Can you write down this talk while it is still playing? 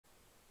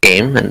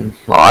game and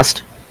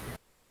lost.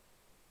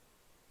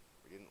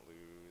 We didn't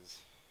lose.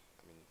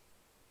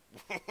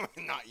 I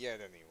mean, not yet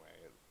anyway.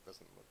 It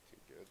doesn't look too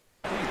good.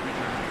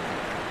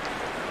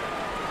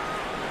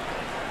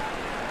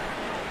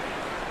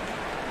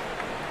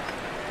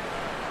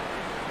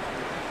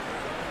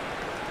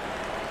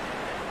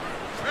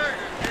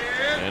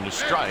 And a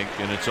strike,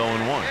 and it's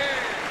 0-1.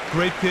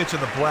 Great pitch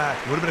on the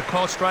black. Would have been a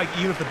called strike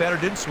even if the batter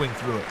didn't swing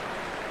through it.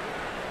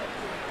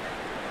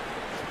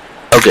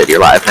 Oh good, you're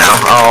live now.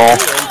 Oh,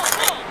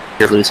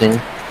 you're losing.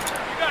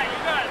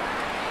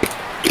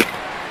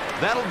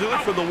 That'll do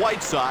it for the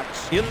White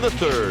Sox in the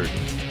third.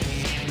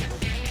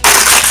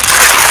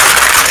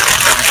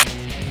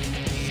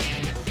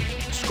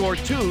 Score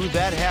 2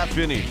 that half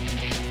inning.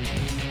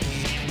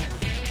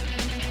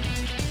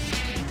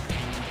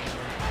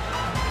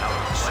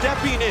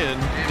 Stepping in,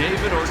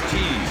 David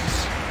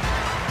Ortiz.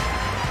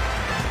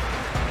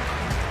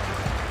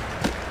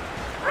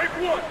 Strike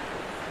one.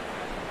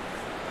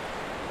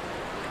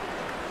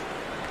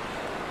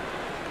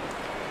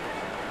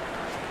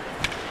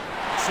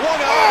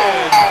 Swung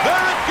on, and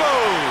there it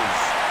goes.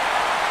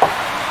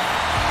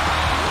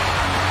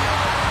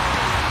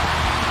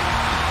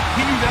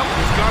 He knew that one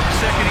was gone the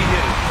second he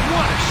hit it.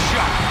 What a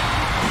shot.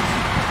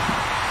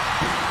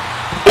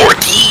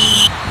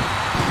 Ortiz!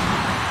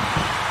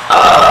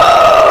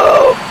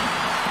 Oh!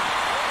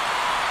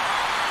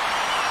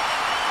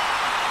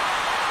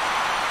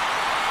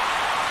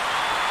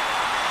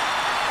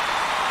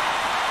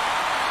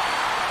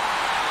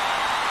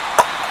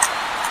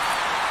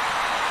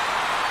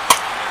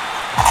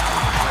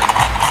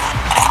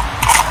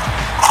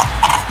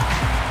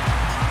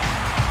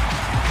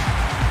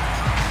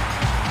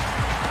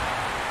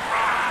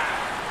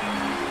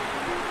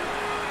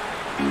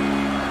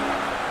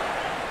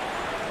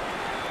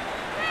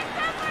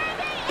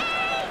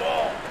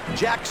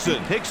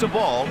 Jackson takes a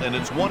ball, and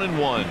it's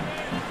 1-1.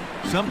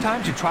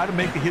 Sometimes you try to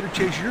make the hitter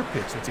chase your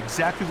pitch. That's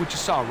exactly what you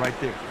saw right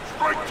there.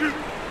 Strike two.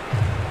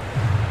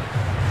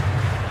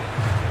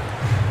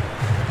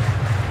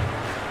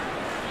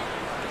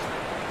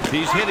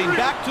 He's hitting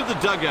back to the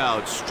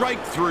dugout.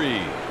 Strike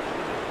 3.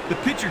 The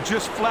pitcher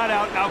just flat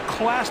out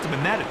outclassed him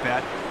in that at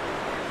bat.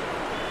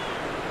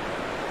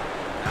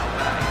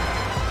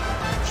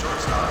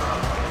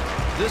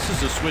 This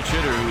is a switch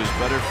hitter who is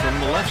better from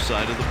the left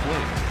side of the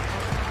plate.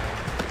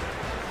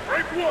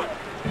 Strike one.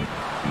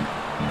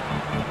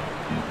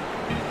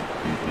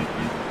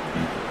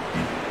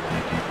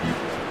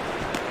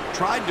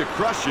 Tried to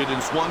crush it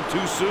and swung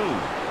too soon.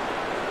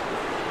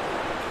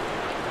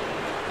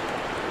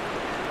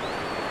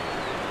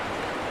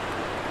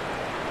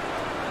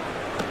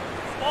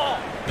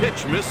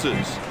 Pitch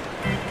misses.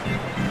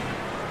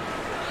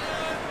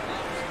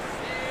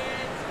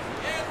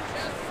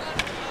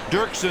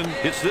 Dirksen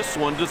hits this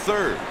one to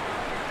third.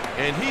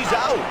 And he's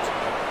out.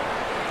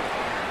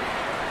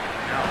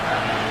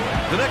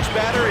 The next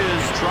batter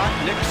is Trot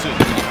Nixon.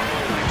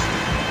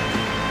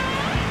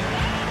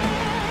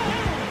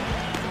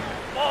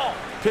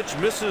 Pitch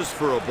misses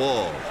for a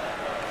ball.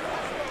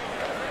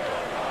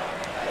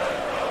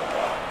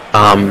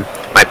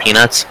 My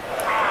peanuts?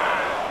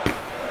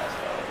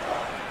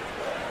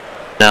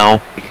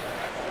 No.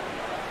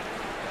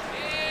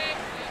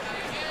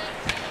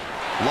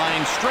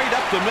 Line straight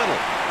up the middle.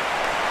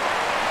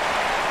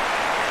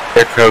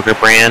 Their Kroger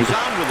brand,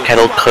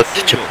 kettle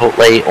cooked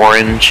chipotle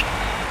orange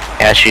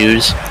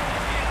cashews.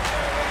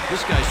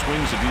 This guy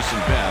swings a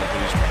decent bat, but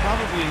he's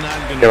probably not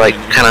going to They're like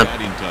win kind of,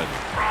 batting title.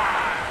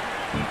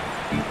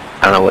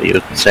 I don't know what you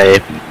would say,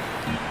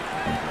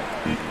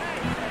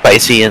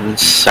 spicy and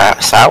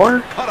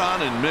sour? Cut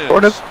on and miss.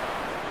 Sort of.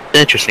 An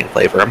interesting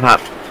flavor. I'm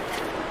not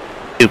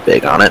too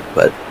big on it,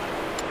 but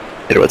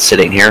I know what's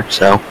sitting here,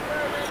 so.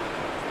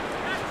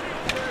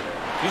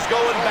 He's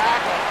going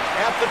back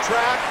at the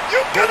track.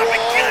 You gotta be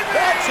kidding me!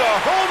 That's a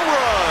home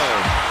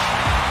run.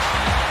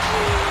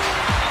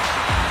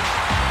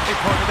 Hey,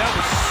 partner, that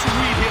was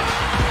sweet hit.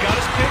 Got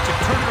his pitch and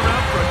turned it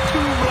around for a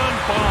two-run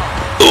bomb.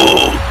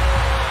 Ooh.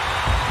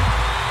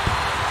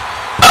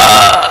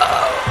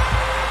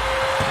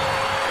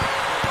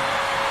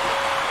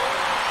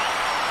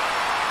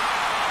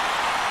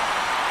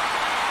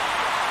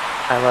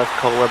 I love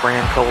Cola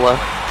brand cola.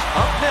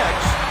 Up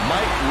next,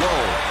 Mike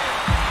Lowe.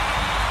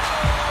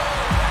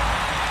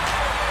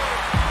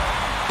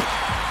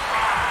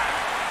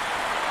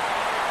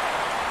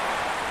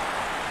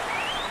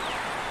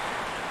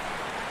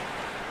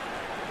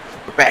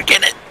 We're back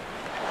in it.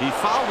 He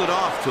fouled it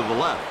off to the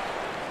left.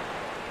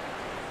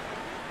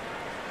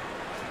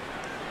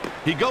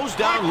 He goes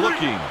down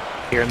looking.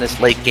 Here in this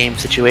late game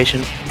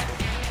situation.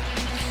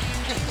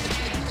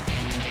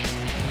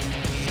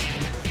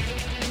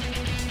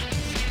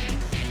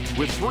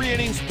 With 3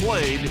 innings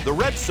played, the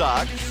Red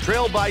Sox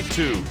trail by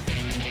 2.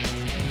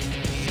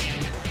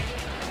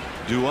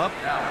 Due up,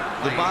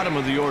 the bottom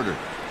of the order.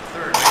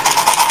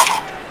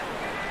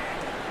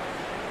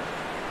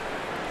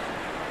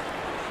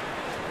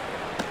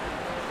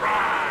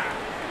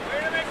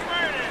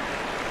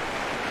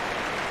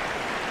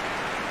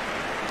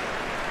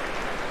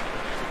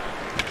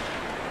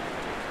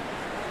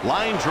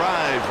 Line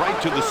drive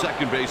right to the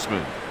second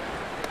baseman.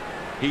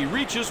 He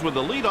reaches with a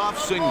leadoff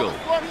single.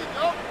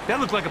 That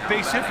looked like a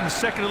base hit from the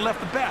second and left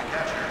the bat.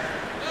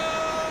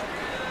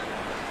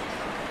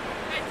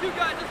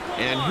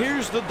 And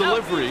here's the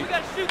delivery.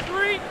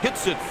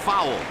 Hits it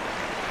foul.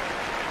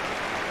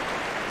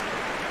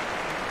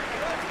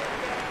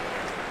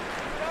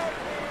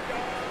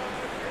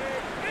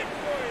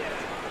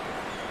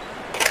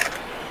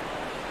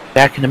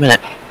 Back in a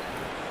minute.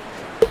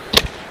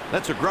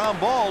 That's a ground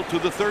ball to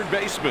the third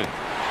baseman.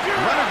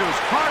 Runner goes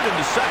hard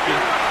into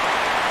second.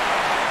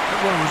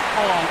 That one was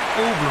all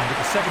over him, but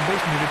the second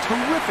baseman made a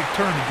terrific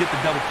turn to get the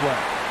double play.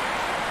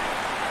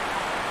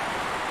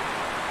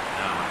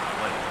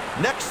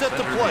 Next at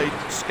the plate,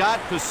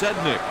 Scott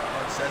Posednik.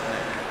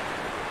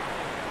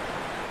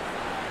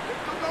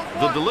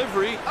 The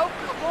delivery.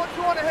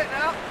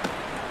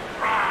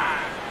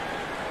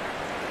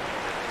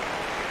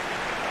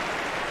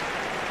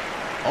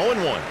 Oh,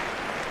 and 1.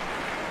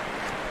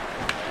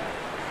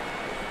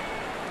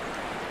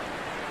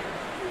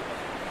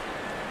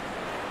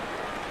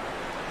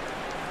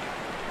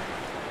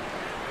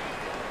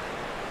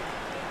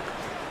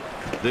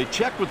 They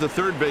check with the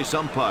third base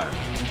umpire.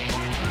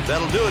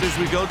 That'll do it as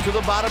we go to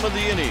the bottom of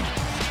the inning.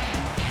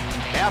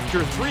 After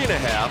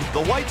 3.5,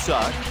 the White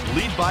Sox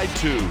lead by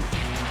 2.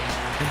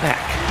 And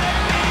back.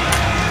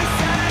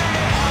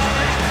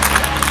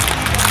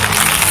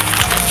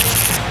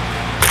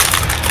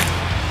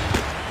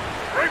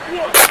 Break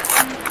 1.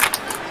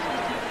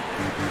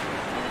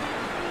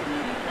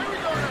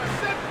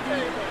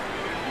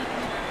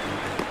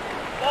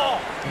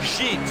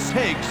 Sheets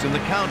takes, and the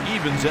count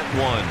evens at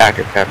 1.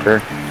 Packer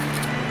Pepper.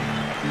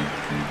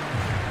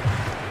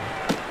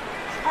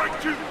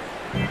 Strike 2.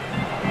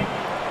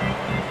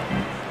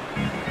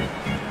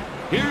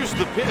 Here's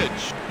the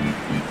pitch.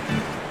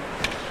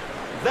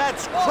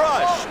 That's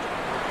crushed.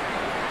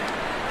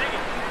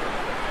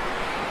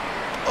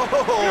 Oh,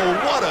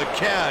 what a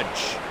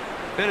catch.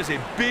 That is a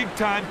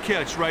big-time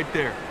catch right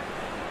there.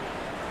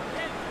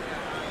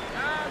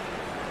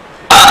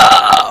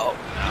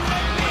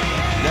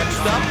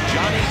 Next up,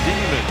 Johnny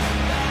Damon.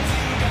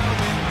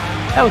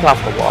 That was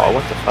off the wall.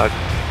 What the fuck?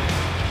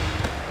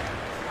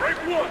 Break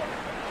 1.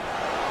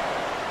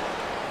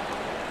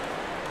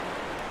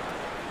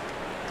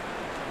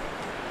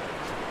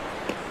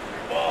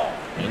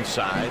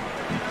 Inside.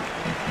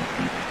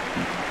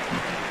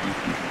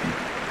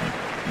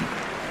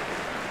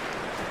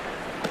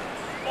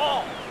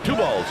 Ball. 2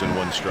 balls and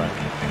 1 strike.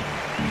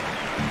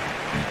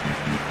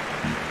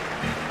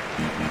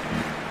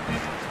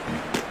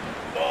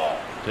 Ball.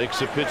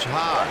 Takes a pitch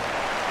high.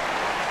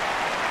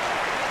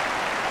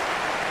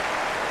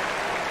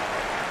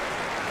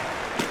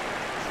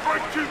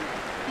 Strike 2.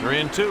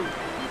 3-2.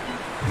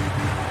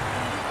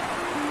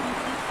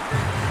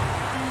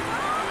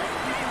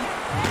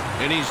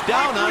 And he's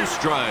down on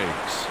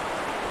strikes.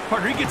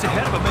 Partner, he gets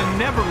ahead of him and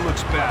never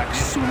looks back.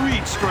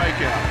 Sweet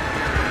strikeout.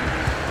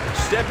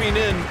 Stepping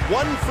in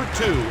 1 for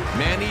 2,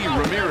 Manny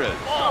Ramirez.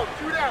 Ball.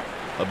 2 down.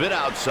 A bit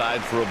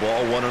outside for a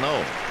ball,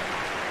 1-0.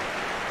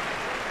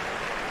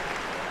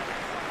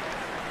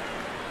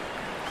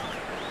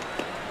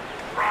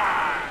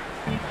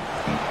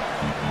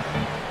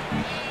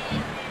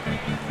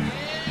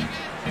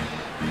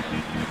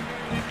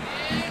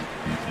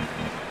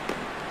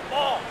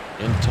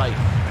 In tight.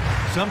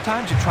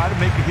 Sometimes you try to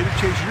make a hitter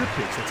chase your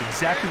pitch. That's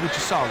exactly what you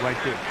saw right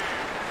there.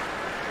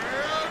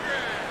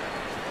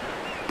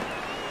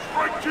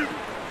 Strike 2.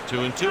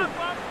 2-2.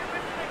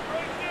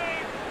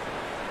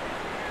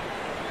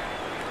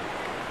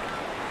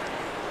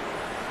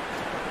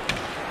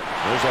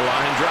 There's a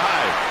line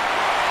drive.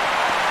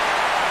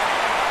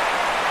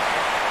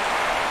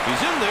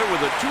 He's in there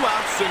with a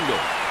 2-out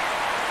single.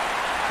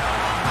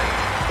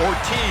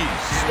 Ortiz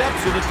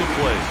steps in at the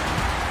plate.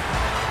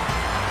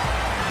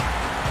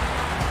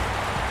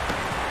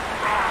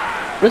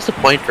 What is the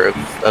point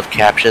of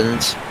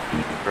captions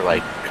for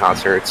like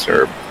concerts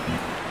or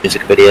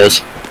music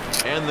videos?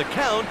 And the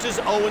count is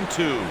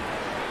 0-2.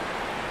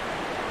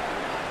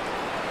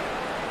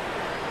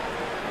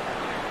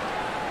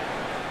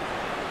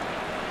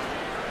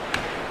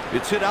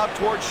 It's hit out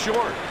towards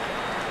short.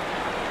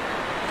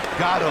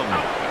 Got him.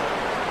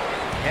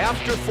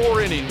 After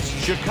 4 innings,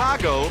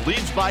 Chicago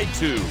leads by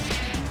 2.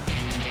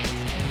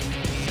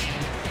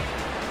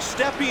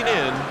 Stepping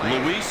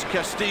in, Luis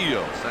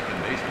Castillo.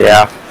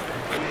 Yeah.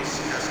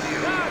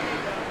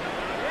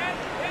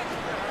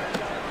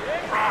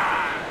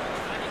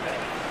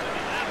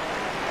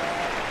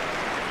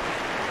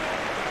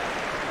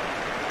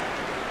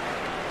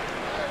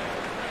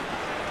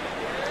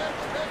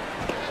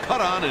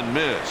 Cut on and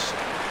missed.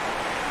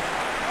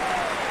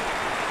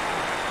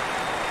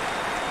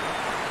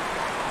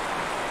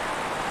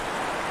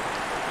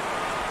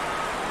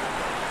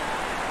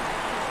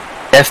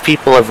 Deaf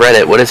people of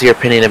Reddit, what is your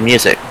opinion of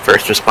music?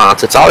 First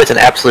response, it's always an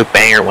absolute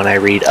banger when I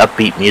read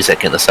upbeat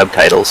music in the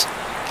subtitles.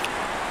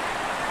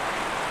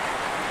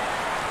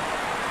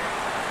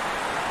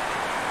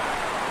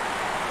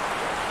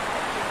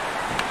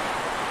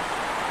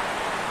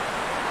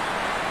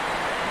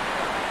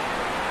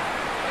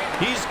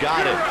 He's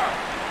got it.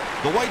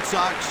 The White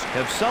Sox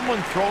have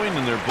someone throwing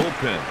in their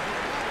bullpen.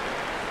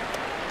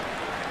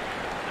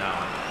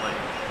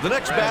 The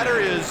next batter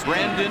is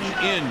Brandon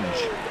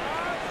Inge.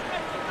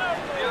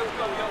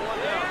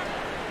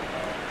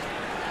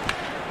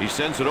 He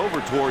sends it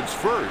over towards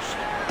first.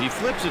 He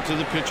flips it to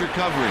the pitcher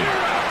covering.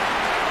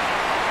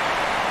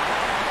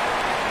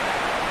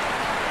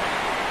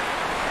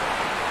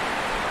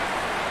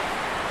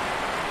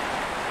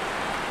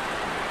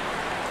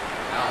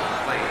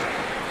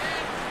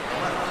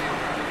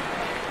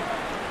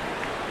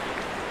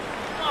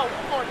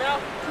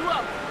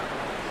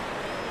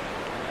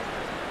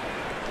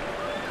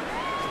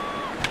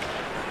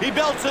 He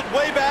belts it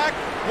way back,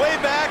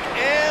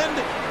 and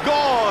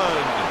gone.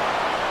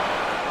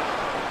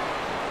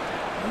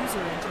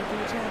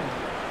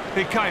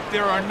 Hey, Kipe,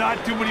 there are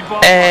not too many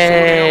balls.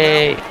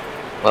 Hey!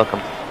 Welcome.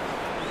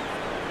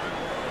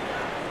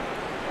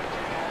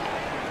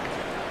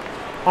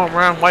 Home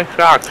run, White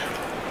Sox.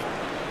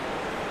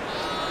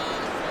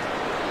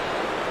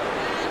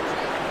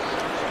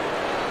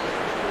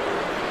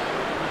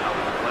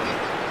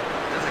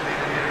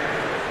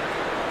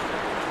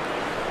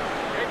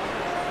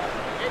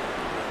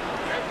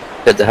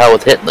 Good to hell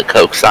with hitting the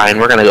Coke sign.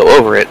 We're gonna go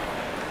over it.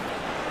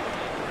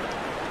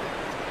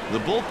 The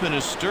bullpen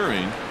is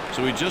stirring,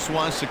 so he just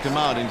wants to come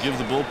out and give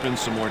the bullpen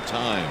some more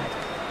time.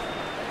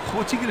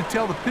 What's he going to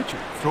tell the pitcher?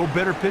 Throw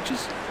better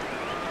pitches?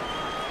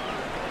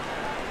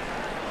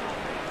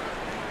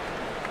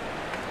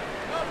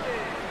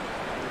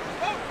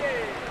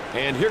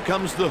 And here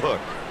comes the hook.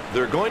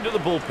 They're going to the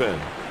bullpen.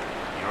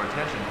 Your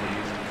attention,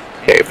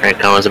 please. Gary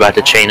Francona is about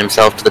to chain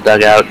himself to the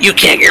dugout. You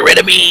can't get rid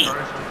of me!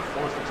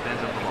 Forced extent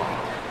of the law.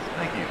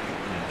 Thank you,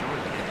 and enjoy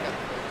the game.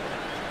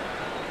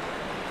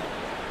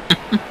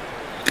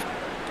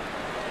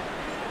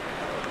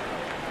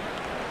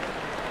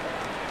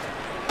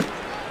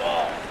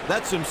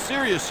 That's some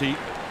serious heat.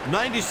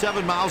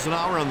 97 miles an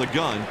hour on the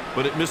gun,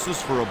 but it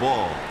misses for a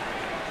ball.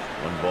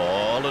 1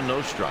 ball and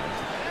no strike.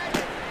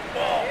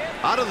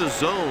 Out of the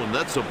zone,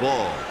 that's a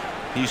ball.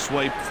 He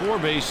swiped 4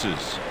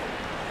 bases.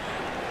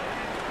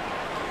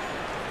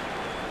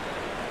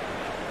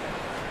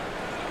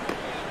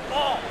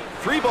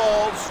 Three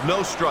balls,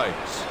 no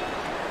strikes.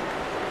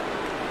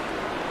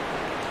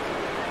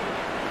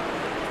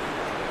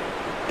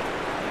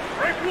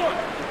 Strike one.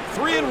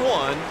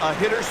 3-1, a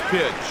hitter's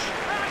pitch.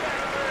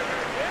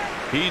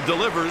 He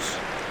delivers.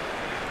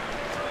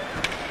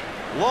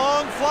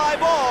 Long fly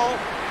ball,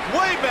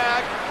 way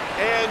back,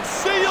 and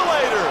see you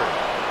later.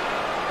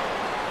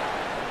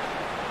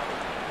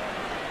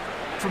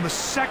 From the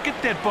second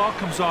that ball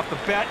comes off the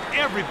bat,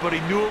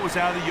 everybody knew it was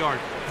out of the yard.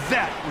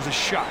 That was a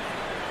shot.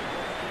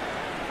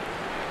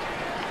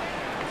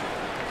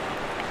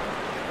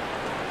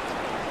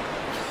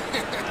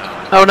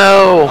 Oh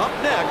no! Up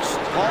next,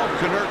 Paul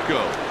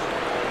Konerko.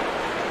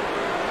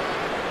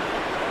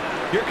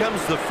 Here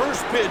comes the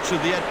first pitch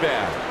of the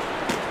at-bat.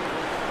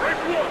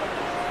 Strike one.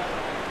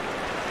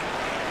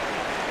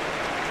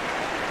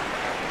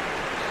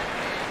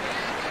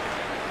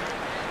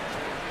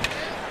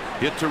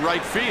 Hit to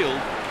right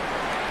field.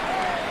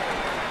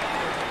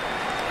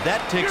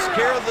 That takes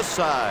care of the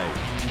side.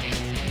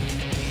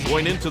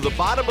 Going into the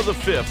bottom of the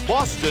 5th,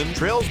 Boston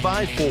trails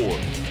by 4.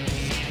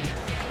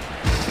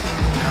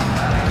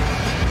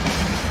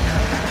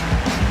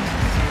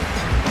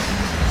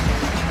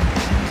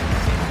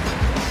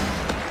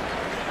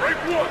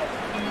 Strike one.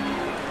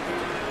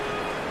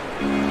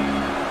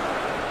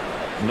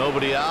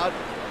 Nobody out.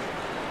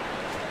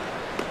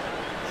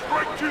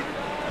 Strike two.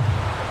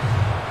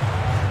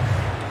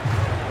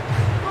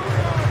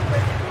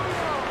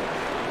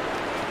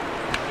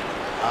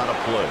 Out of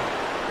play.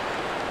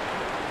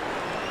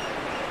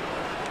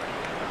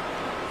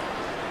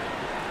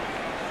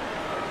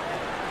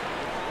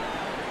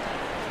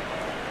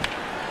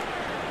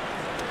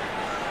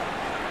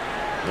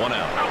 One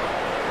out.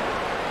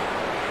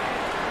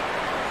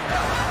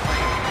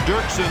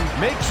 Dirksen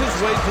makes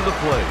his way to the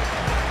plate.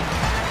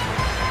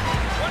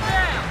 One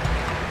down.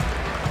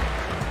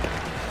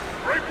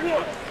 Strike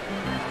one.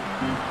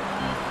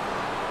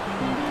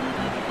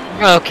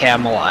 Okay,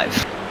 I'm alive.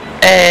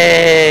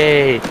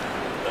 Hey!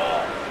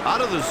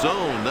 Out of the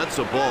zone, that's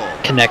a ball.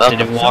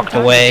 Connected and walked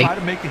Sometimes away. you try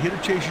to make the hitter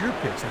chase your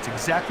pitch. That's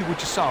exactly what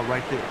you saw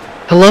right there.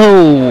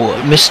 Hello,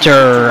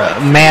 Mr.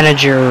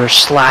 Manager /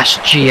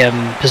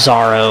 GM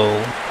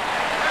Pizarro.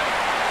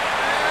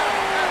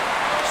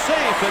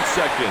 Safe at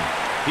second.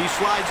 He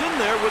slides in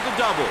there with a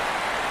double.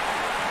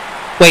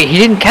 Wait, he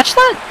didn't catch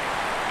that?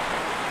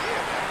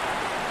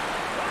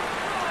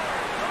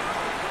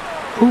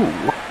 Ooh.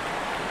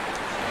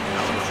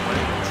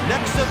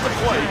 Next at the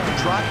plate,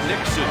 Trot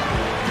Nixon.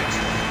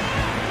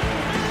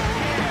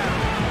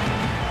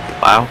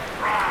 Wow.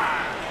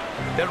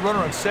 That runner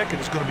on second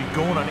is going to be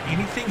going on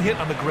anything hit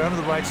on the ground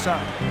to the right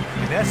side.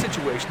 In that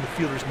situation, the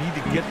fielders need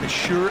to get the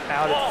sure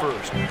out at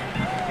first.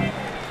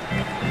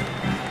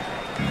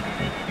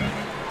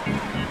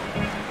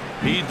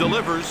 He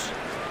delivers.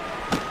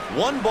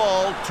 1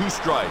 ball, 2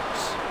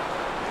 strikes.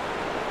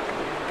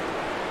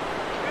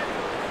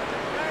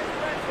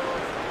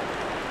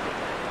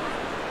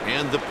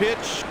 And the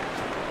pitch.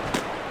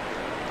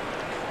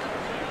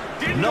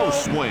 No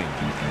swing.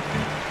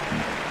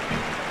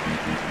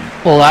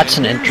 Well, that's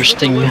an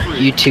interesting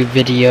YouTube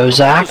video,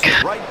 Zach.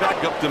 Right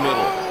back up the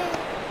middle.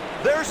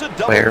 There's a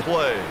double Where?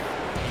 play.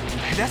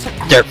 Hey, that's a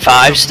great Dirt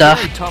 5 stuff?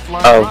 very tough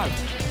line Oh.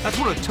 drive. That's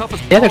one of the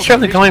toughest Yeah, they're balls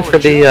certainly in going for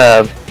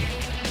baseball the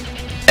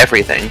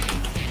everything.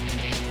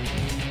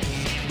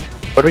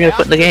 What are we gonna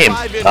put in the game?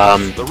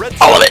 The Red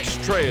All of it.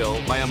 Sox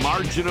trail by a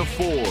margin of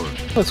 4.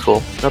 That's cool.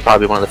 That'll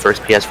probably be one of the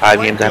first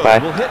PS5 games I buy.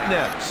 Will hit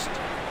next.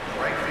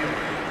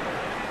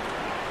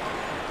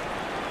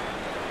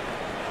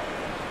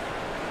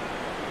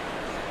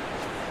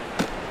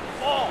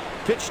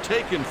 Pitch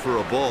taken for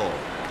a ball.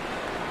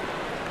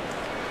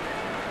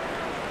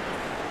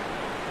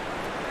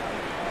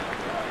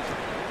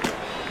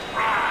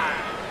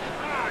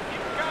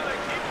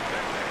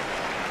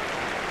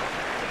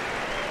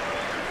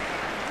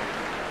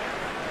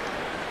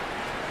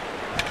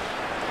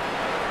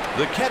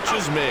 The catch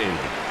is made.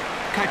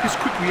 Kiku's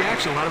quick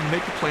reaction allowed him to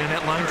make the play on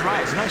that line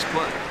drive. It's a nice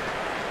play.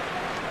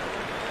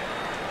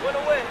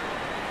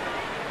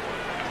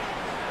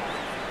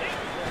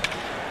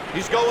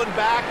 He's going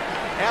back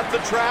at the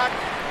track,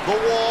 the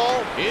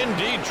wall.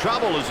 Indeed,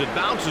 trouble as it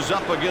bounces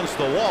up against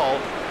the wall.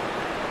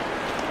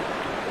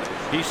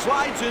 He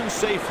slides in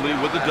safely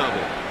with a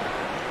double.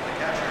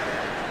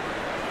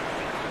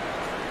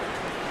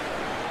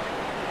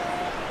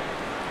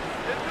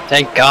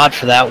 Thank God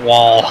for that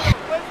wall.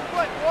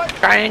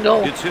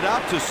 Triangle. It's hit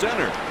out to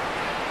center.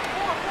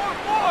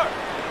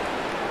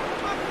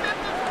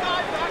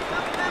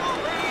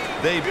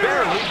 They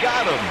barely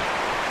got him.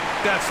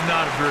 That's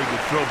not a very good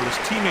throw, but his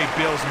teammate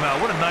bails him out.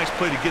 What a nice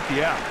play to get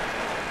the out.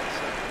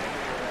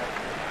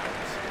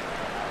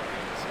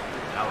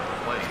 Now at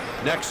the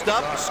plate. Next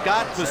up,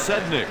 Scott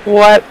Posednik.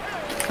 What?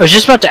 I was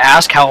just about to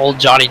ask how old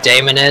Johnny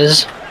Damon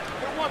is.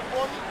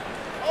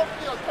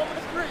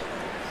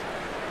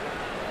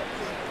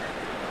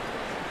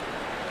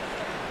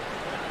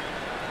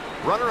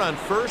 Runner on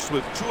first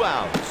with 2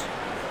 outs.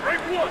 Break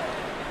one.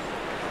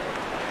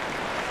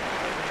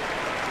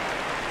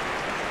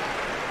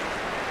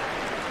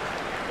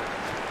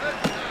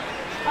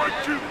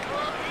 Strike two.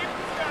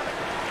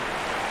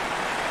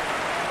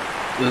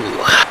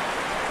 Ooh.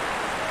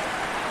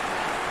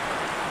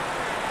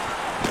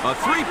 A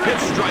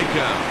 3-pitch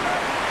strikeout.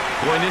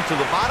 Going into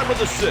the bottom of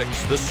the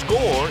 6th, the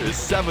score is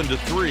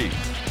 7-3.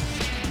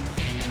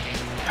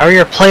 How are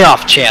your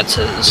playoff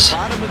chances?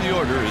 Bottom of the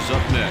order is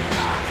up next.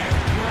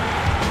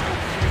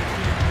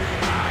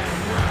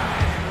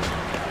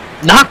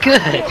 Not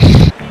good.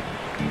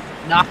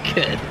 Not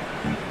good.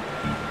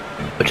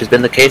 Which has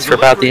been the case for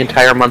about the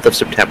entire month of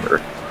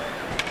September.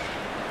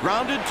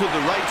 Grounded to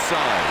the right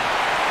side.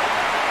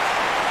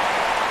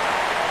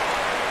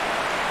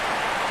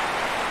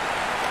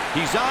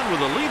 He's on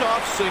with a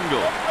leadoff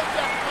single.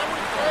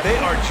 They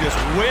are just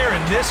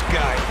wearing this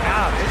guy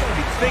out. They're going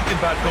to be thinking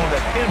about going to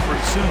that pin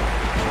pretty soon.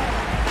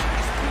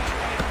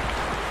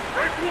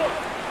 Break one.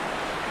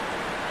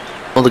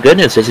 Well, the good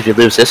news is if you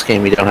lose this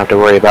game, you don't have to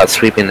worry about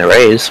sweeping the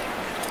Rays.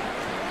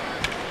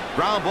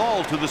 Ground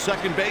ball to the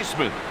second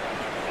baseman.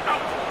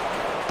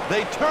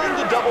 They turn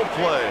the double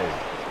play.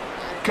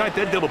 Kite,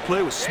 that double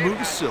play was smooth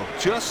as silk,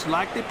 just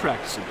like they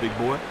practice it, big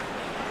boy.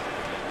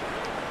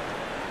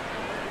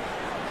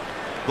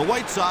 The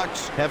White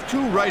Sox have 2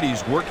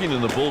 righties working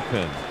in the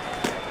bullpen.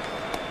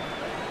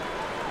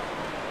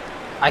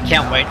 I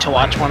can't wait to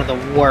watch one of the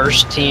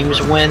worst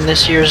teams win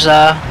this year's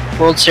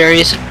World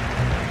Series.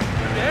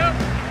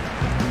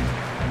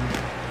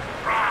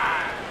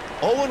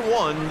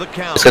 0-1 the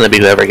count. It's going to be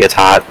whoever gets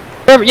hot.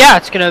 Yeah,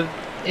 it's gonna.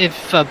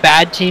 If a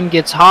bad team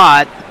gets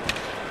hot,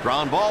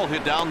 Ground ball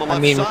hit down the left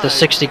I mean, with the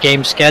side.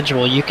 60-game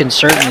schedule, you can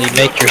certainly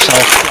make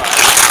yourself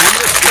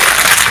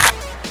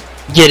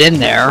get in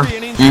there. 3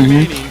 innings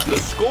remaining. The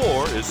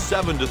score is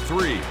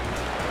 7-3.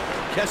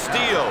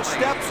 Castillo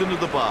steps into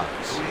the box.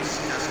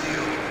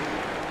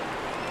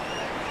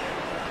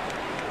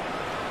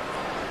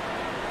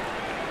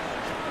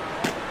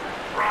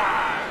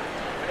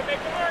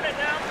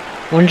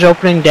 When's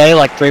opening day?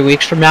 Like 3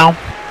 weeks from now?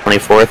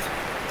 24th,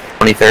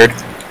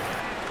 23rd.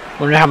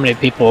 Wonder how many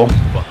people,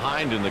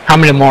 Behind in the how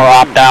many more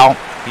opt out.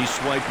 He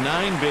swiped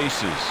 9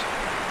 bases.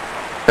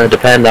 It'll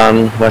depend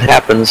on what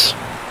happens.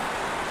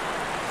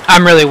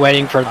 I'm really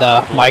waiting for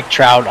the Mike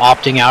Trout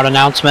opting out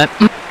announcement.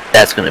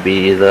 That's going to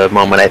be the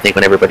moment, I think,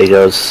 when everybody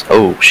goes,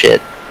 oh,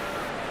 shit.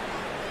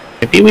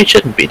 Maybe we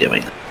shouldn't be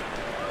doing that.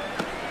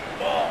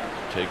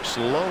 Takes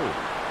low.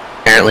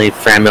 Apparently,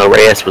 Franmil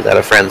Reyes was at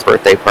a friend's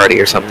birthday party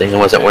or something and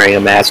wasn't wearing a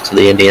mask, so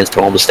the Indians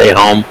told him to stay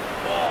home.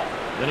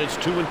 Then it's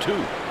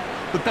 2-2.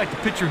 Look back, the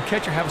pitcher and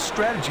catcher have a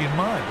strategy in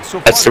mind. But so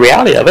That's far, the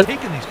reality of it.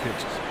 taking these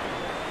pitches.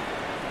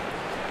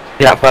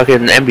 You got fucking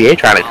NBA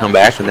trying to come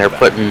back, and they're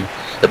putting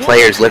the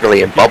players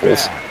literally in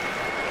bubbles.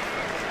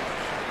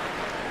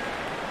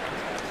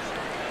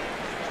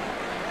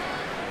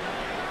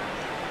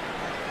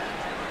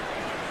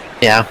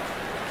 Yeah.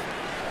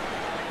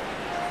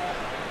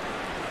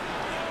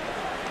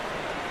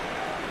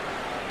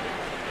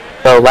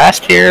 So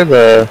last year,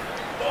 the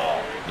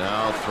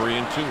Now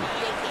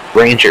 3-2.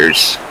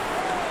 Rangers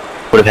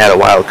would have had a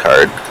wild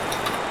card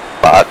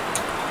spot.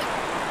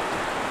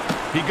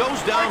 He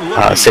goes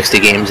down 60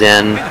 games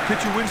in, The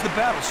pitcher wins the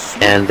battle.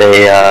 Sweet. and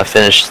they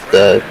finished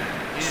the.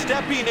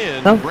 stepping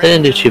in. Well, they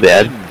didn't do too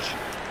bad. Brandon Lynch.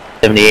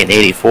 78 and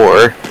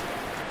 84.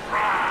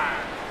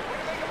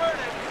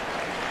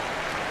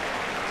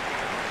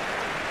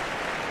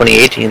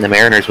 2018, the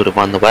Mariners would have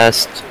won the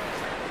West.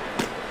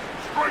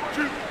 Strike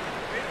two.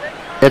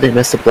 Yeah, they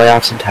missed the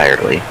playoffs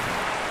entirely.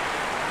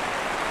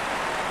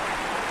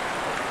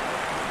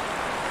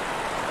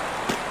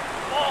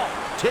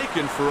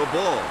 Taken for a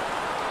ball.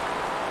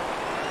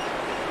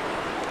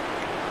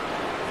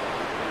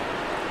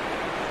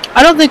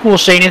 I don't think we'll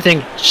see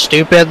anything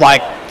stupid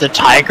like the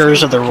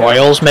Tigers or the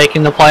Royals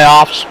making the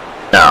playoffs,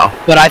 No.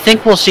 but I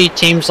think we'll see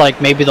teams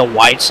like maybe the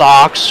White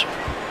Sox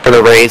For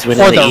the Rays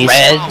winning or the the East.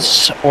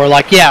 Reds, or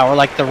like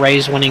the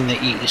Rays winning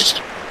the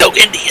East. Go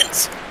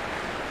Indians!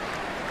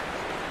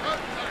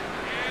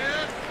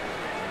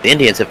 The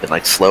Indians have been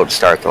like slow to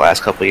start the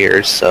last couple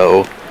years,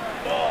 so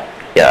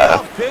yeah,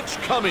 Off pitch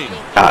coming.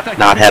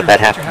 not have that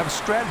happen. Have a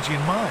strategy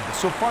in mind. But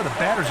so far, the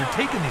batters are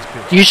taking these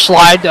pitches. You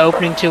slide the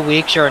opening 2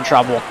 weeks, you're in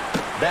trouble.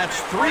 That's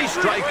 3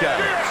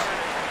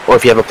 strikeouts. Or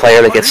if you have a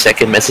player that gets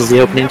sick and misses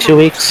the opening 2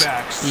 weeks.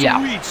 Yeah.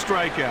 Sweet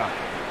strikeout.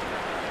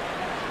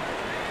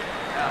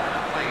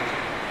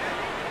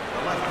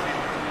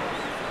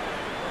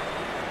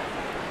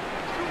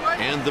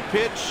 And the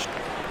pitch.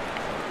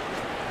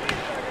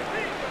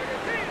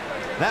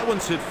 That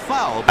one's hit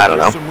foul. I don't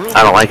know. There's some room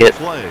I don't like to it.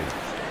 play.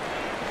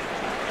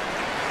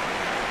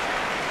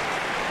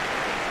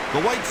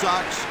 The White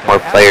Sox. More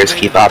have players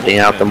keep activated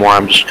opting out, the bullpen. more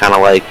I'm just kind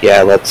of like,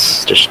 yeah,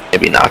 let's just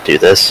maybe not do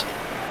this.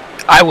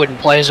 I wouldn't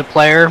play as a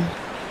player.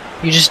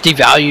 You just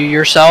devalue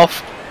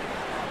yourself.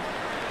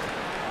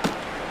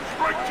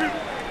 Strike two.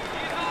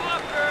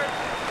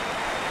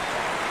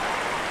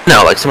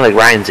 No, like somebody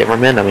like Ryan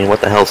Zimmerman, I mean,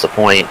 what the hell's the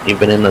point? You've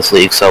been in this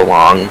league so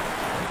long.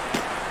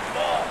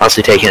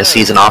 Honestly, taking a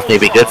season off may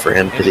be good for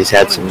him because he's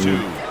had some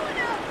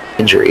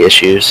injury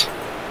issues.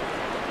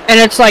 And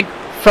it's like,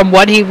 from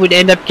what he would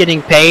end up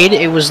getting paid,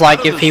 it was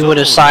like if he would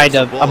have signed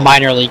a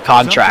minor league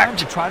contract.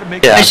 Sometimes you try to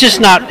make Yeah. It's just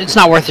not, it's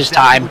not worth his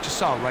time. What you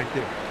saw right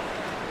there.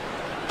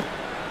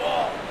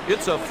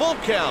 It's a full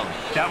count.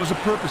 That was a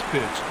purpose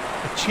pitch.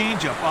 A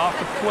changeup off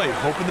the plate,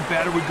 hoping the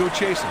batter would go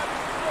chasing.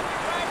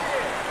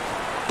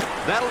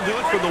 That'll do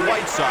it for the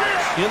White Sox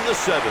in the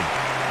 7th.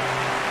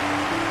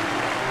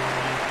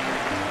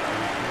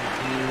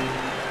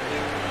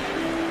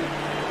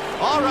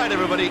 All right,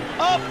 everybody,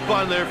 up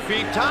on their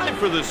feet. Time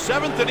for the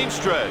 7th inning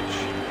stretch.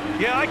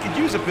 Yeah, I could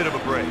use a bit of a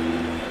break.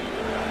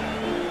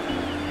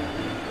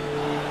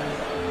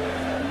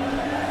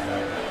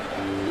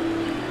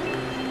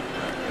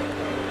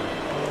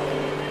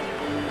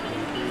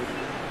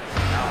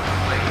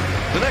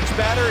 The next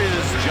batter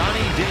is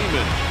Johnny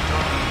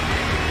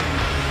Damon.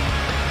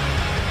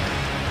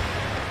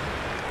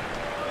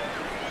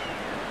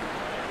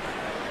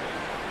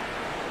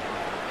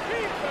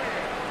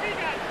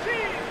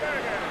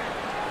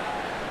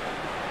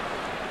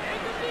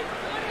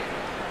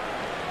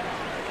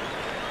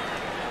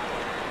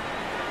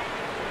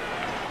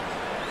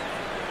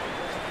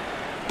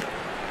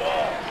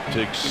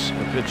 Takes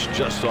a pitch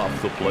just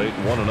off the plate,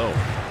 1-0.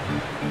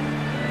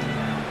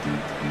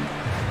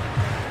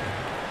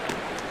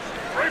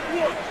 Strike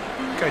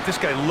one. Okay, this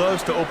guy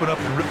loves to open up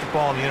and rip the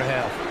ball in the inner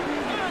half.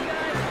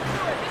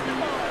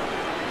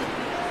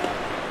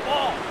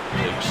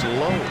 Takes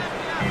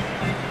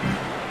low.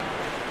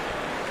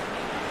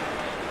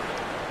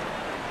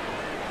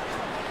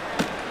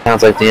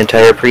 Sounds like the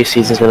entire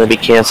preseason is going to be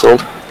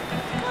canceled.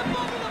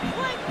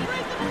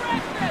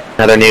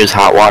 Another news,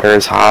 hot water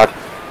is hot.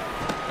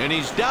 And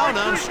he's down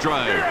on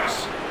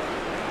strikes.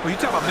 Well, you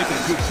talk about making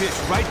a good pitch.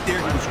 Right there,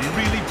 he was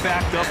really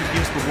backed up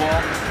against the wall,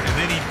 and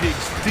then he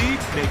digs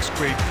deep, makes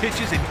great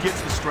pitches, and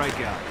gets the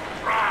strikeout.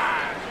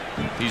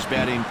 He's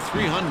batting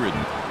 .300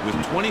 with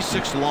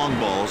 26 long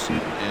balls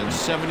and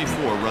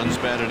 74 runs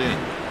batted in.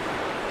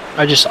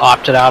 I just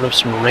opted out of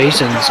some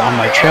raisins on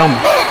my trail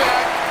mix.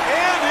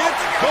 And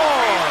it's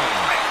gone.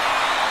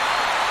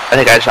 I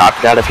think I just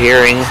opted out of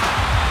hearing.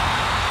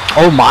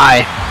 Oh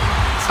my.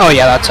 Oh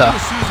yeah, that's As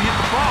soon as he hit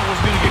the ball, was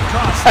going to get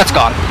caught. that's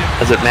gone.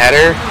 Does it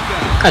matter?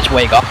 That's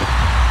way gone.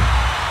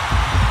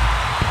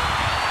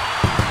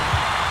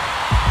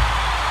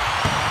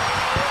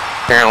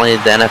 Apparently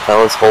the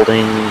NFL is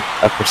holding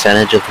a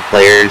percentage of the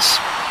players'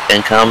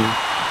 income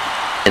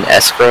in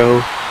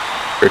escrow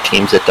for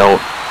teams that don't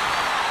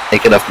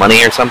make enough money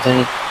or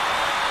something.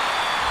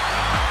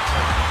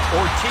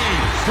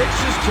 Ortiz takes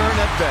his turn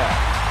at bat.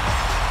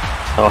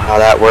 I don't know how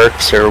that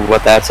works or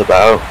what that's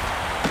about.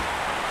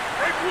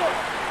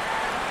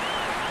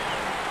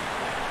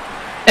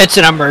 It's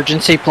an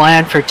emergency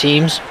plan for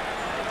teams.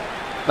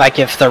 Like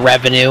if the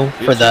revenue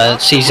for the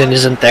season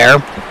isn't there.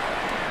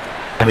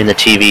 I mean, the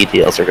TV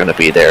deals are going to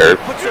be there.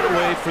 Puts it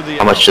away for the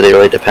How much do they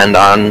really depend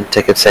on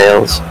ticket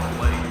sales?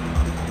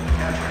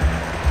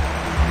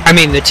 I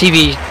mean, the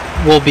TV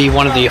will be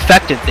one of the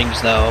affected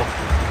things though.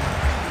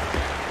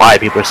 Why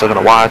people are still going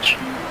to watch?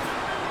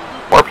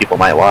 more people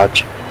might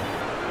watch.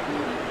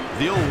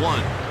 The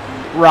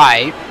 0-1.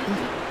 Right.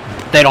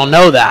 They don't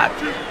know that.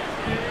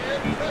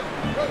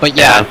 But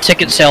yeah,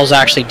 ticket sales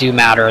actually do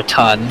matter a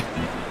ton.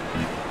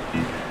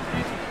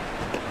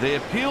 They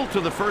appeal to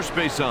the first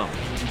base ump.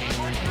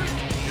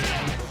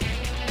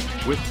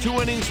 With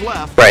 2 innings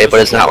left, Right,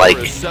 but it's not like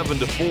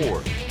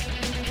 7-4.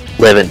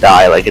 live and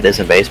die like it is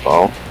in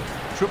baseball.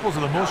 Triples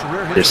are the most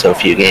rare hits There's so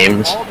few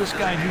games. All this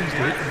guy needs to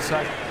hit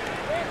inside.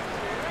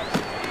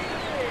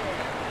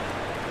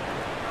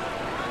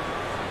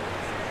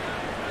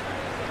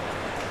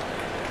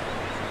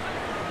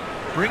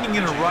 Bringing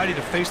in a righty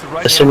to face the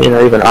right. Assuming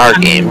there even are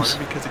games.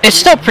 It's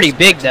still pretty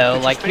big though.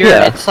 Like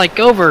it's like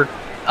over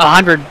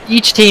 100.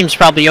 Each team's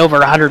probably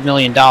over $100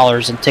 million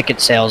in ticket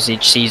sales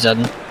each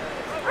season.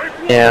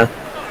 Yeah.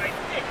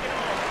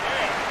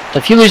 So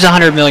if you lose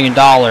 $100 million,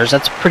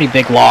 that's a pretty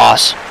big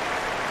loss.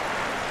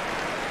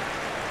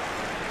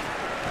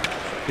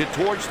 Hit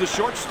towards the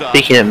shortstop.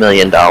 Speaking of $1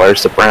 million,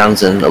 the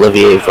Browns and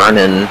Olivier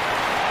Vernon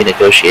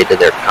renegotiated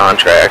their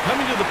contract.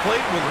 Coming to the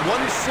plate with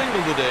 1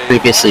 single today.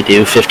 Previously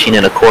due 15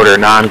 and a quarter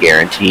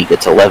non-guaranteed,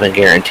 gets 11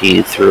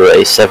 guaranteed through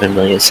a $7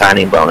 million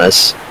signing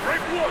bonus,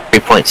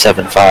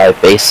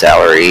 3.75 base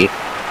salary,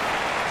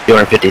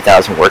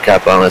 250,000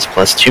 workout bonus,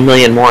 plus $2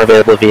 million more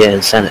available via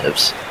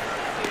incentives.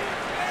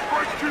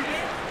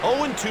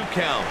 0-2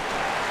 count.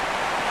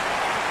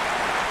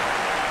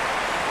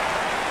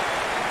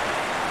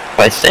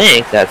 I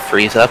think that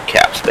frees up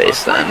cap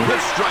space then. Good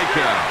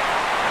strikeout.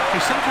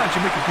 Hey, sometimes you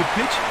make a good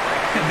pitch,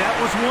 and that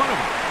was one of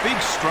them. Big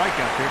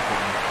strikeout there for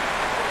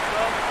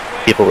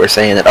him. People were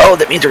saying that, oh,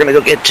 that means we're going to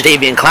go get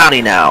Jadeveon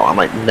Clowney now. I'm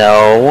like,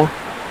 no.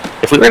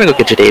 If we were going to go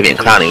get Jadeveon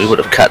Clowney, we would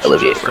have cut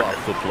Olivier Vernon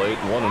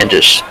and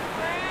just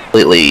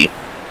completely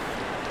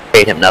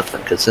paid him nothing.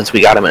 Because since we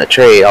got him in a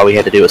trade, all we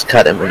had to do was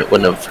cut him, and it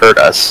wouldn't have hurt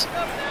us.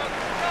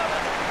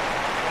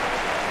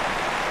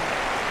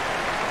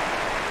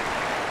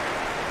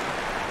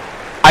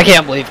 I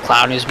can't believe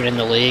Clowney's been in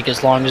the league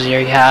as long as he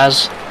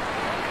has.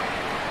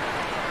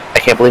 I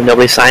can't believe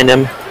nobody signed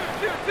him.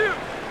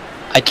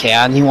 I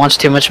can. He wants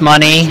too much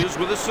money.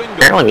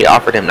 Apparently we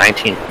offered him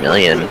 $19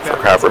 million for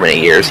however many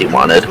years he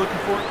wanted.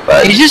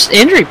 But He's just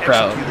injury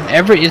prone.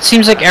 It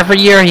seems like every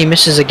year he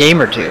misses a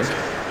game or two.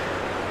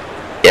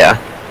 yeah.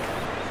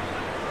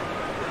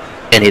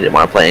 And he didn't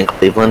want to play in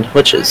Cleveland,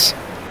 which is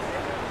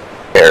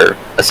their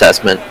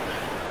assessment.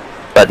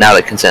 But now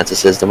the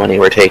consensus is the money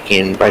we're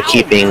taking by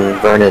keeping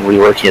Vernon,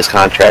 reworking his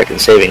contract,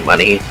 and saving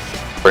money,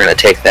 we're going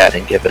to take that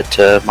and give it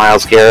to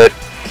Myles Garrett.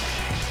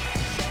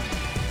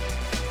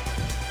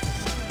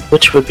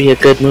 Which would be a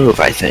good move,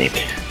 I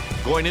think.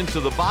 Going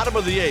into the bottom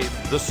of the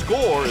 8th, the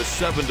score is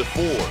 7-4.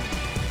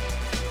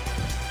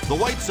 The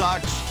White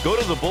Sox go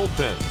to the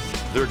bullpen.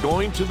 They're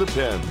going to the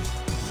pen.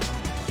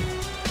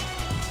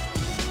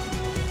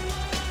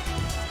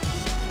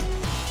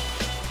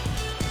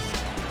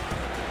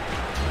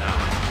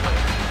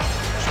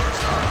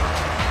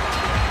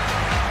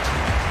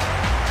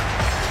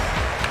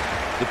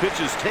 The pitch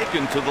is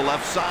taken to the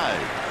left side.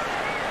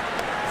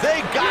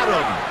 They got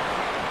him.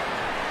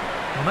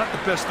 Well, not the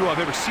best throw I've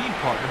ever seen,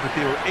 partner, but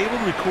they were able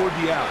to record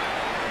the out.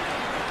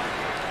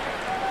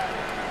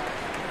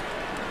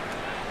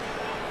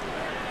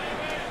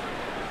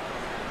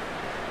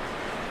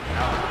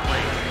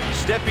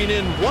 Stepping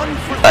in 1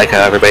 for I like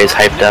how everybody's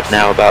hyped up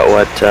now about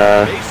what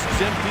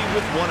Bases empty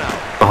with 1 out.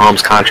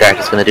 Mahomes' contract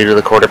is going to do to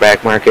the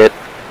quarterback market.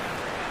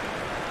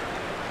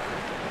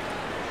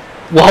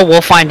 Well,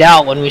 we'll find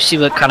out when we see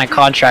what kind of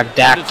contract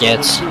Dak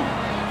gets.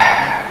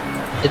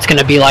 It's going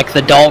to be like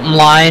the Dalton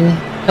line.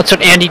 That's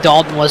what Andy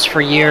Dalton was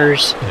for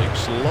years.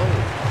 Takes low.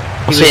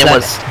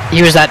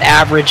 He was that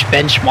average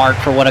benchmark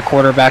for what a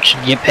quarterback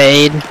should get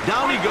paid.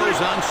 Down he goes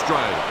on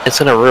strike. It's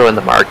going to ruin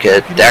the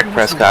market. Dak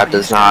Prescott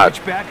does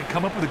not. Back and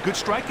come up with a good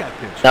strikeout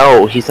pitch.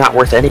 No, he's not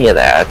worth any of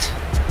that.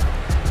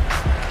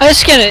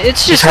 It's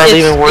just hardly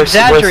even worth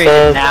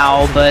exaggerated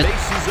now, but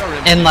Bases are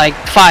empty. in like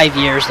 5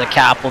 years the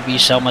cap will be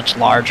so much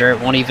larger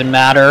it won't even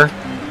matter.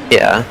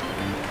 Yeah.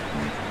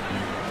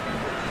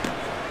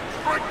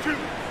 Strike 2.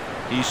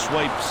 He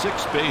swiped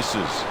 6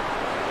 bases.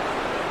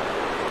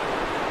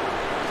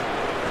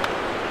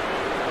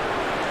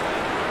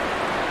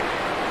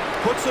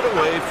 Puts it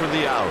away for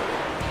the out.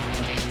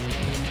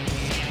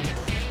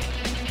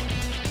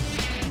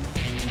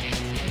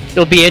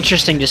 It'll be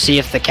interesting to see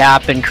if the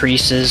cap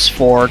increases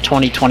for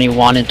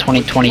 2021 and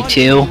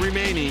 2022.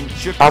 Remaining.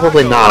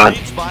 Probably not.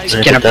 It's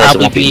And if gonna it does, it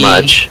probably won't be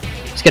much.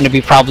 It's going to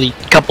be probably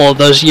a couple of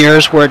those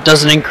years where it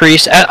doesn't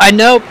increase. I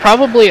know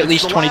probably at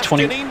least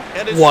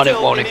 2021 it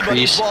won't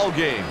increase.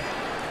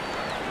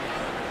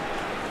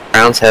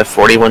 Browns have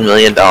 $41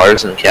 million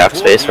in cap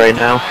space right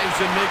now.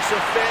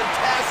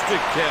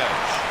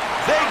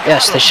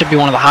 Yes, they should be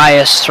one of the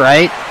highest,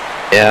 right?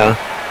 Yeah.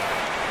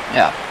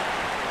 Yeah.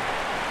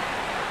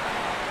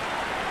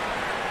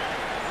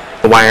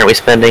 Why aren't we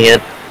spending it?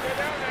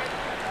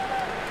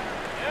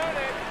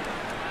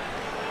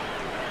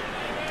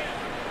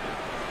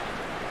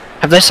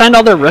 Have they signed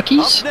all their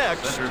rookies? No,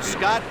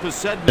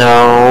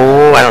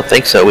 I don't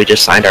think so. We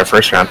just signed our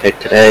first round pick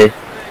today.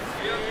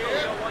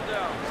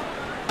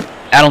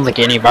 I don't think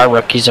any of our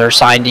rookies are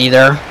signed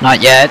either.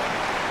 Not yet.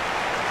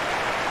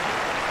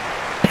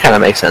 It kind of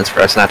makes sense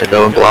for us not to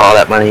go and blow all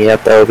that money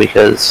yet, though,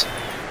 because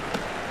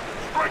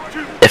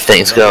if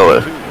things go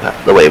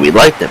the way we'd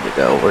like them to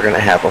go, we're going to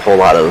have a whole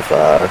lot of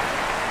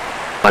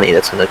money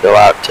that's going to go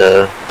out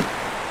to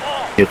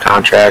new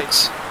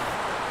contracts.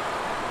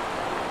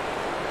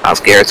 Myles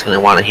Garrett's going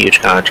to want a huge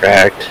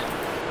contract.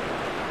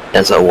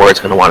 Denzel Ward's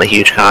going to want a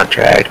huge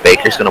contract.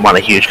 Baker's going to want a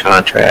huge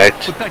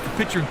contract.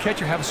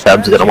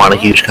 Stubbs going to want a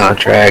huge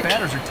contract.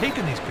 Batters are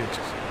taking these pitches.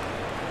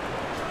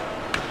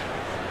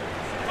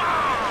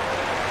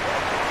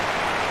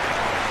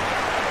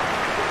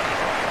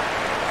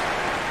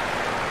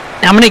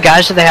 How many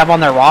guys do they have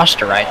on their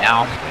roster right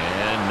now?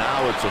 And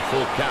now it's a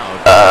full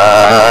count.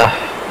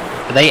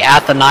 Are they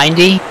at the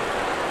 90?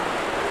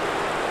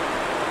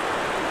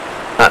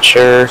 Not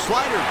sure.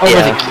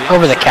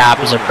 Over the cap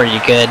is a pretty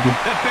good.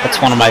 That's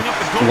one of my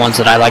ones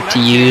that I like to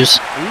use.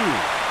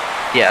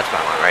 Yeah, that's my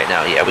one right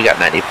now. Yeah, we got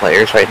 90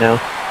 players right now.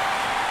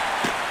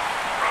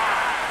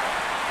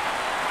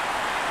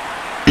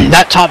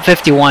 That top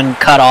 51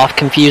 cutoff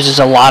confuses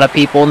a lot of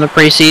people in the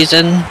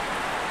preseason.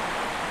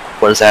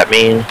 What does that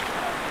mean?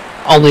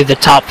 Only the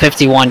top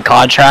 51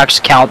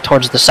 contracts count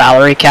towards the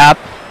salary cap.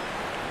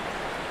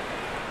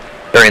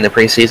 During the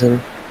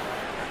preseason?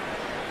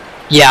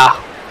 Yeah.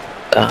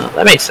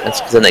 That makes sense,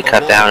 because then they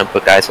cut down and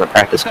put guys on the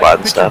practice squad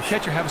and stuff.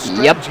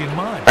 Yep.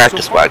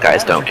 Practice squad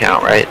guys don't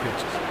count, right?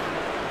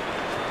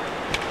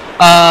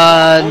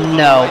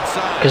 No.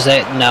 Because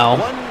no.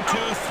 1, 2,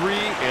 3,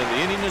 and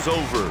the inning is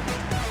over.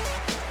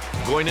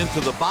 Going into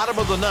the bottom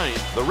of the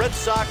ninth, the Red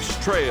Sox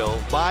trail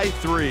by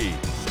 3.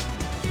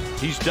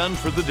 He's done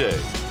for the day.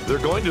 They're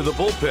going to the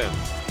bullpen.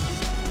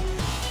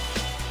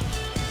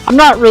 I'm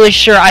not really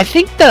sure. I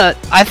think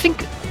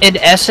in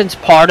essence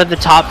part of the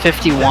top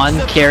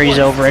 51 carries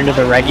over into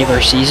the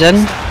regular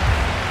season,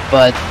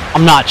 but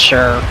I'm not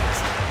sure.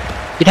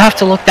 You'd have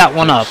to look that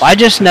one up. I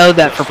just know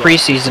that for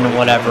preseason or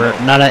whatever,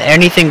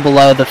 anything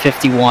below the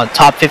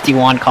top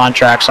 51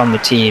 contracts on the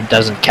team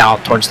doesn't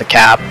count towards the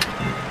cap.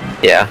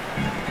 Yeah.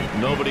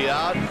 Nobody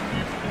out.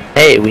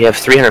 Hey, we have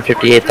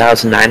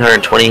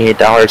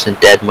 $358,928 in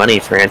dead money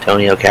for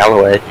Antonio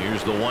Callaway.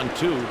 Here's the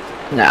 1-2.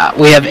 Nah,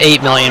 we have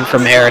 $8 million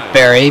from Eric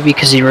Berry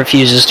because he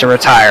refuses to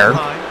retire.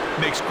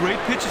 Makes great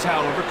pitches,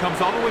 however,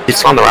 comes all the way.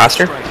 He's on the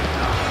roster?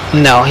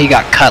 No, he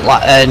got cut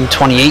in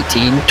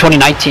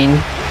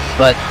 2019,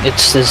 but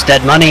it's his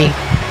dead money.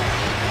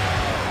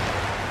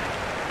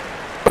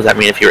 What does that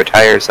mean if he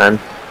retires then?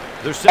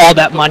 All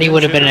that money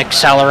would have been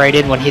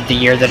accelerated when the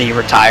year that he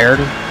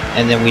retired,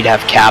 and then we'd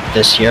have cap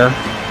this year.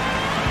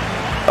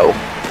 Oh.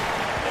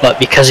 But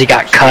because he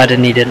got cut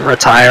and he didn't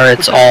retire,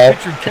 it's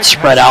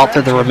spread out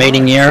through the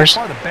remaining years.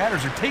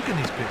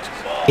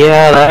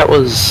 Yeah, that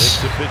was...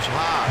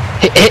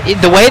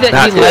 The way that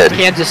he left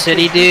Kansas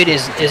City, dude,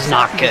 is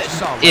not good.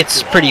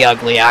 It's pretty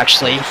ugly,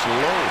 actually.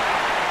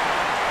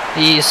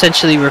 He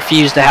essentially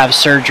refused to have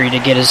surgery to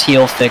get his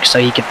heel fixed so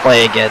he could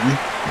play again,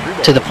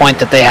 to the point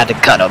that they had to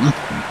cut him.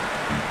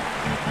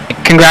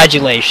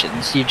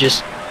 Congratulations, you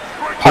just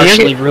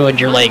partially ruined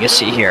your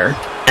legacy here.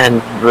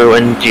 And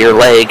ruined your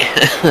leg.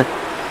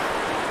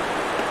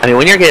 I mean,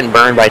 when you're getting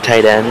burned by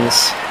tight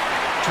ends...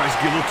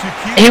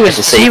 He was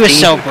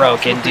so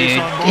broken,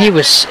 dude.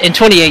 In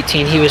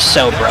 2018, he was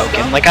so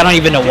broken. Like, I don't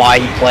even know why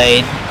he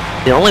played.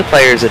 The only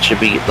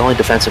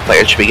defensive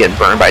players should be getting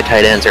burned by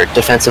tight ends are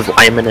defensive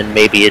linemen and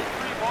maybe a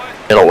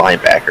middle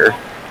linebacker.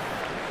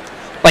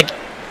 Like,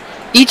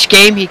 each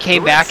game he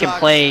came back and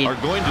played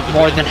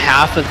more than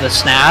half of the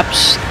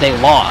snaps, they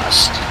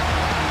lost.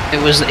 It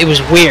was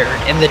weird,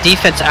 and the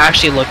defense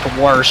actually looked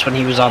worse when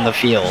he was on the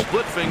field.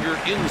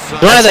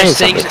 One of those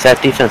things.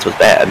 That defense was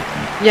bad.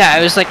 Yeah,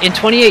 it was like in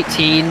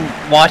 2018,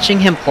 watching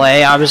him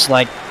play, I was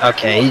like,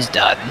 okay, he's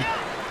done.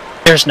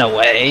 There's no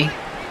way.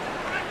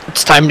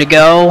 It's time to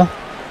go.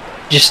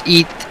 Just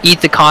eat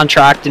the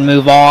contract and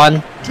move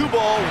on.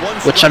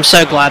 Which I'm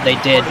so glad they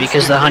did,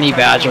 because the Honey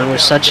Badger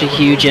was such a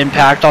huge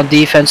impact on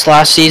defense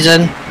last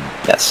season.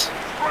 Yes.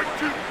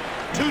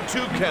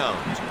 2-2 count.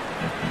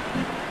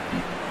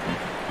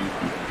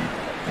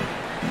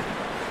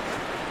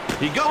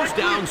 He goes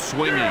down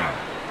swinging.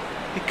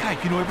 Hey,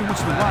 Kike, you know, every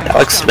once in a while,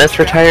 Alex Smith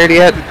retired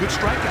yet?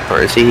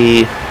 Or is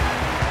he...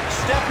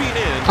 Stepping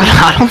in.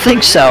 I don't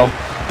think so.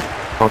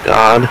 Oh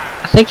god.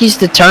 I think he's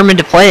determined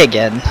to play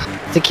again.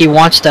 I think he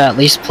wants to at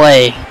least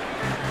play.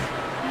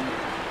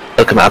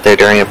 He'll come out there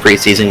during a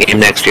preseason game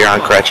next year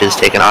on crutches,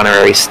 take an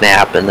honorary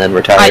snap, and then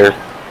retire.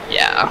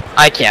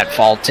 I can't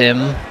fault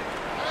him.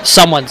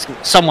 Someone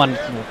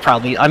will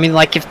probably... I mean,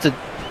 like, if the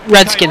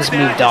Redskins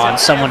moved on,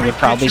 someone would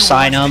probably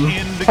sign him.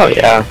 Oh,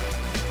 yeah.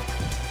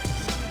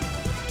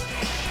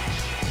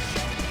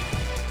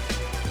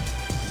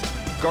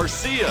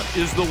 Garcia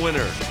is the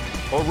winner.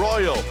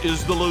 Arroyo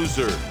is the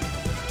loser.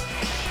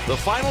 The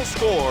final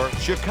score,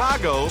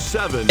 Chicago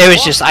 7. It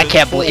was just, I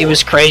can't believe, it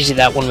was crazy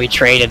that when we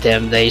traded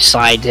him, they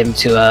signed him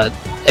to a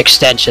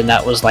extension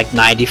that was like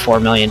 $94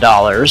 million.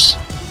 It's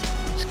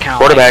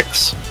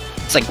Quarterbacks.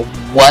 It's like,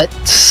 what?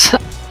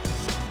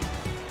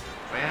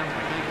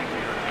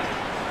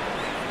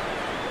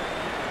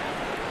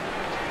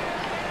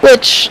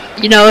 Which,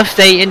 you know, if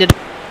they ended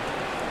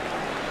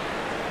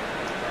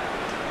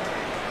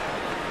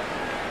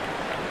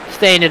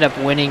up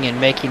winning and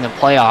making the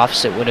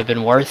playoffs, it would have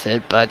been worth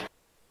it, but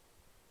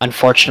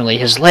unfortunately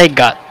his leg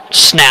got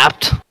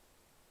snapped.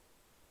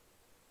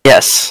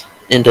 Yes,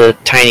 into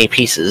tiny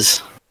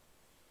pieces.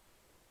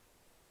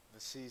 The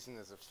season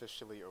is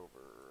officially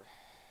over.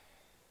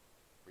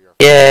 We are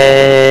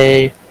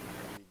Yay! 3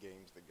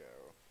 games to go.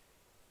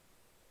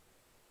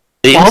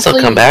 Did he Well, also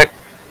hopefully- come back?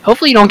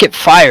 Hopefully you don't get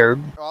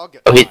fired. I'll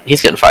get Oh,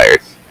 he's getting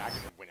fired. I can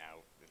win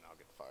out, then I'll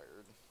get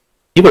fired.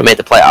 He would have made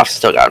the playoffs,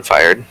 still gotten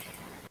fired.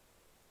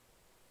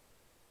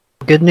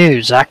 Good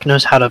news, Zach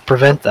knows how to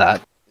prevent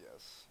that.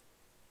 Yes.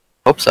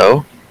 Hope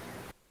so.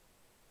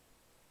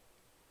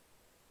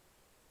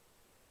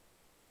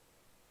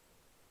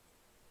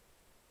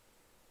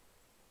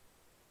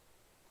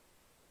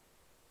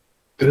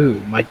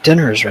 Ooh, my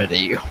dinner is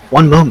ready.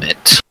 One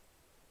moment.